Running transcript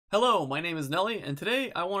Hello, my name is Nelly, and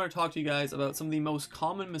today I want to talk to you guys about some of the most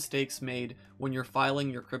common mistakes made when you're filing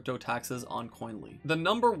your crypto taxes on Koinly. The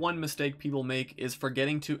number one mistake people make is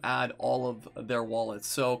forgetting to add all of their wallets.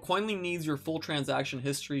 So Koinly needs your full transaction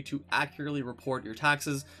history to accurately report your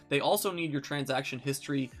taxes. They also need your transaction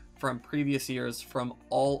history from previous years from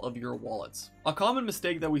all of your wallets. A common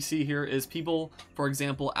mistake that we see here is people, for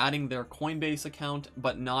example, adding their Coinbase account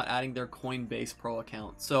but not adding their Coinbase Pro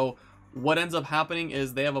account. So what ends up happening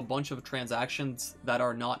is they have a bunch of transactions that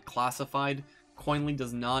are not classified. Koinly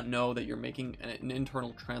does not know that you're making an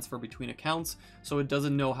internal transfer between accounts, so it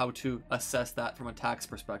doesn't know how to assess that from a tax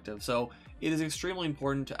perspective. So it is extremely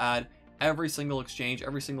important to add every single exchange,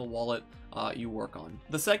 every single wallet you work on.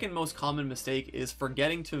 The second most common mistake is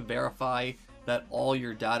forgetting to verify that all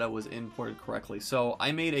your data was imported correctly. So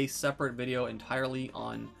I made a separate video entirely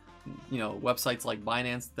on websites like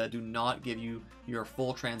Binance that do not give you your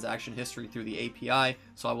full transaction history through the API,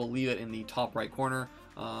 so I will leave it in the top right corner.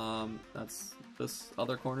 That's this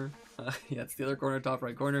other corner. Yeah, it's the other corner, top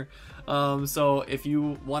right corner. So if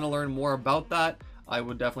you want to learn more about that, I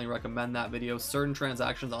would definitely recommend that video. Certain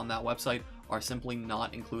transactions on that website are simply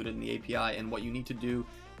not included in the API, and what you need to do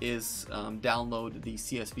is download the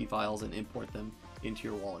CSV files and import them into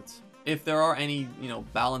your wallets. If there are any,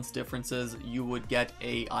 balance differences, you would get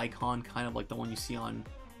a icon kind of like the one you see on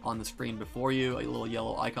the screen before you, a little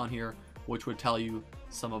yellow icon here, which would tell you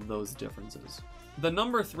some of those differences. The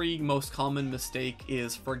number three most common mistake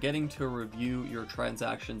is forgetting to review your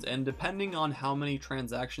transactions, and depending on how many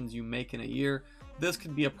transactions you make in a year, this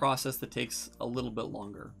could be a process that takes a little bit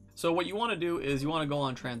longer. So what you want to do is you want to go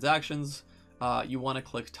on transactions, you want to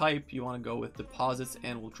click type, you want to go with deposits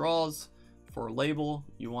and withdrawals. For label,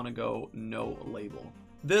 you want to go no label.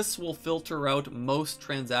 This will filter out most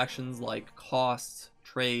transactions like costs,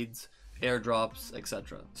 trades, airdrops,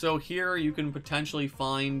 etc. So here you can potentially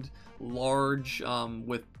find large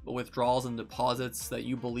with withdrawals and deposits that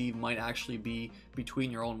you believe might actually be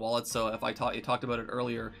between your own wallets. So if I talked about it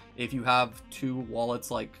earlier, if you have two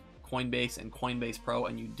wallets like Coinbase and Coinbase Pro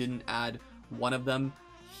and you didn't add one of them,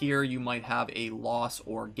 here you might have a loss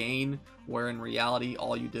or gain, where in reality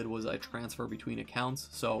all you did was a transfer between accounts.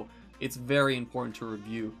 So it's very important to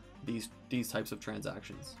review these types of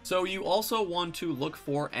transactions. So you also want to look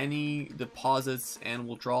for any deposits and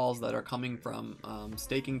withdrawals that are coming from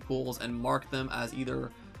staking pools and mark them as either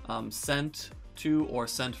sent to or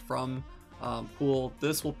sent from pool.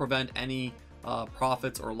 This will prevent any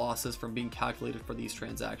profits or losses from being calculated for these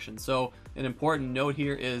transactions. So an important note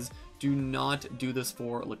here is do not do this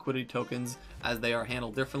for liquidity tokens, as they are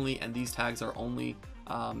handled differently, and these tags are only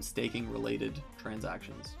staking related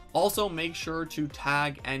transactions. Also make sure to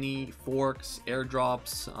tag any forks,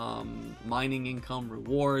 airdrops, mining income,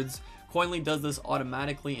 rewards. Koinly does this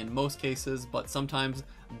automatically in most cases, but sometimes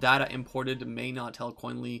data imported may not tell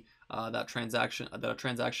Koinly that a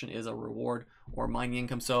transaction is a reward or mining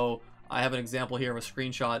income. So I have an example here of a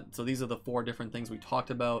screenshot. So these are the 4 different things we talked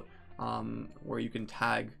about where you can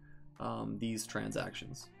tag these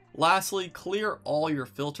transactions. Lastly, clear all your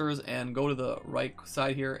filters and go to the right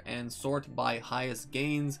side here and sort by highest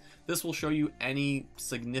gains. This will show you any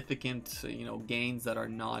significant gains that are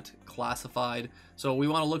not classified. So we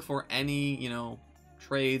want to look for any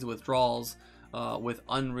trades, withdrawals with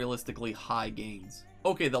unrealistically high gains.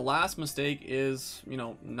 Okay, the last mistake is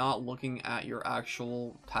not looking at your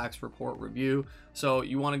actual tax report review. So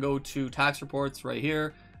you want to go to tax reports right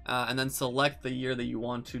here and then select the year that you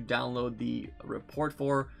want to download the report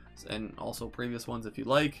for, and also previous ones if you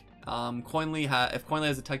like. If Koinly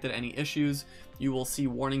has detected any issues, you will see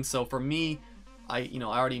warnings. So for me, I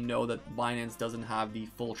already know that Binance doesn't have the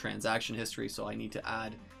full transaction history, so I need to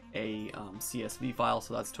add a CSV file,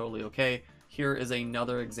 so that's totally okay. Here is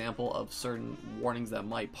another example of certain warnings that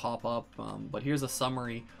might pop up, but here's a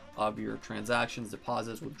summary of your transactions,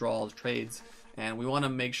 deposits, withdrawals, trades, and we want to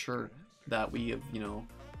make sure that we have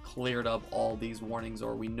cleared up all these warnings,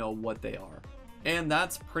 or we know what they are. And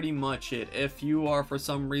that's pretty much it. If you are for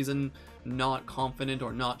some reason not confident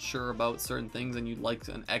or not sure about certain things and you'd like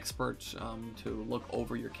an expert to look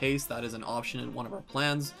over your case, that is an option in one of our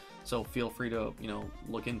plans, so feel free to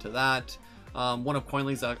look into that. One of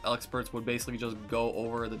Koinly's experts would basically just go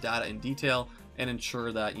over the data in detail and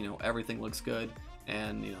ensure that everything looks good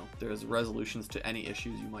and there's resolutions to any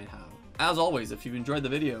issues you might have. As always, if you've enjoyed the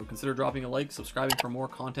video, consider dropping a like, subscribing for more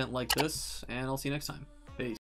content like this, and I'll see you next time. Peace.